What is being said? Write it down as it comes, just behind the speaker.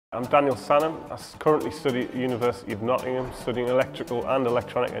I'm Daniel Sanham. I currently study at the University of Nottingham, studying electrical and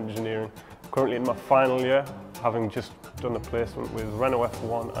electronic engineering. I'm currently in my final year, having just done a placement with Renault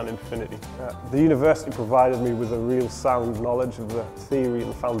F1 and Infinity. The university provided me with a real sound knowledge of the theory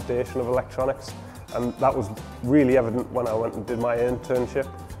and foundation of electronics, and that was really evident when I went and did my internship.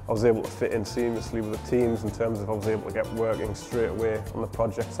 I was able to fit in seamlessly with the teams in terms of I was able to get working straight away on the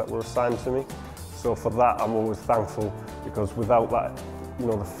projects that were assigned to me. So for that I'm always thankful, because without that,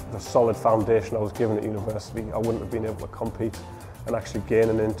 the solid foundation I was given at university, I wouldn't have been able to compete and actually gain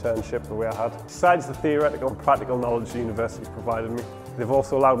an internship the way I had. Besides the theoretical and practical knowledge the university provided me, they've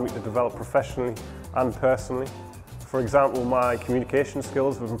also allowed me to develop professionally and personally. For example, my communication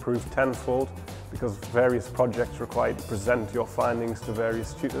skills have improved tenfold because various projects require you to present your findings to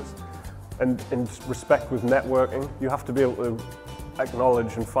various tutors. And in respect with networking, you have to be able to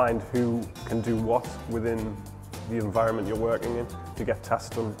acknowledge and find who can do what within the environment you're working in to get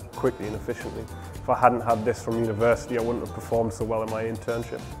tasks done quickly and efficiently. If I hadn't had this from university, I wouldn't have performed so well in my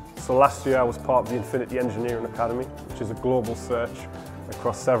internship. So last year I was part of the Infinity Engineering Academy, which is a global search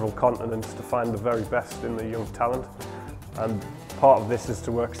across several continents to find the very best in the young talent. And part of this is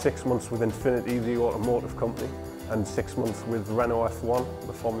to work 6 months with Infinity, the automotive company, and 6 months with Renault F1,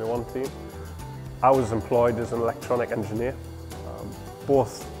 the Formula 1 team. I was employed as an electronic engineer.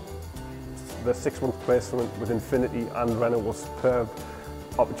 Both the 6-month placement with Infinity and Renault was superb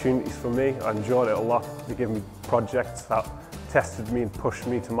opportunities for me. I enjoyed it a lot. They gave me projects that tested me and pushed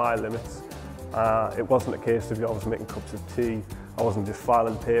me to my limits. It wasn't a case of I was making cups of tea, I wasn't just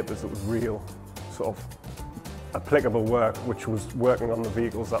filing papers, it was real sort of applicable work, which was working on the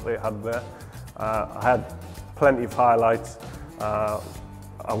vehicles that they had there. I had plenty of highlights.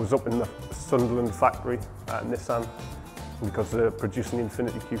 I was up in the Sunderland factory at Nissan, because they're producing the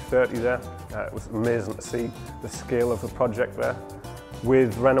Infinity Q30 there. It was amazing to see the scale of the project there.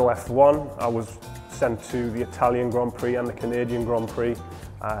 With Renault F1, I was sent to the Italian Grand Prix and the Canadian Grand Prix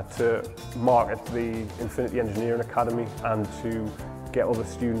to market the Infinity Engineering Academy and to get other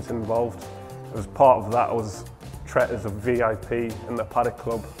students involved. As part of that, I was treated as a VIP in the paddock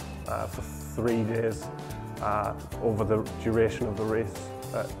club for 3 days over the duration of the race.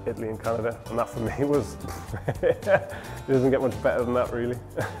 Italy and Canada, and that for me was, it doesn't get much better than that really.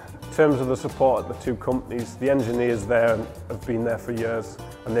 In terms of the support at the two companies, the engineers there have been there for years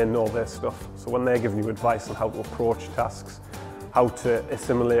and they know their stuff. So when they're giving you advice on how to approach tasks, how to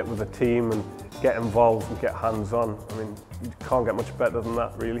assimilate with a team and get involved and get hands-on, I mean, you can't get much better than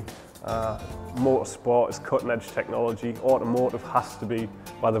that really. Motorsport is cutting edge technology. Automotive has to be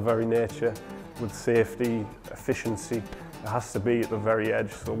by the very nature, with safety, efficiency. It has to be at the very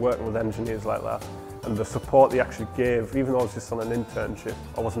edge, so working with engineers like that and the support they actually gave, even though I was just on an internship,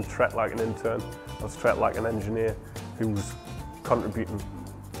 I wasn't treated like an intern, I was treated like an engineer who was contributing.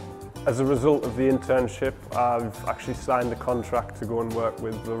 As a result of the internship, I've actually signed a contract to go and work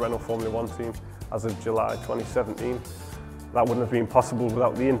with the Renault Formula 1 team as of July 2017. That wouldn't have been possible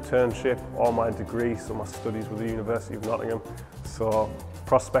without the internship or my degree, so my studies with the University of Nottingham. So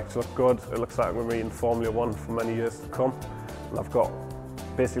prospects look good. It looks like I'm going to be in Formula 1 for many years to come. And I've got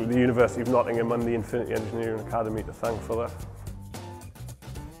basically the University of Nottingham and the Infinity Engineering Academy to thank for that.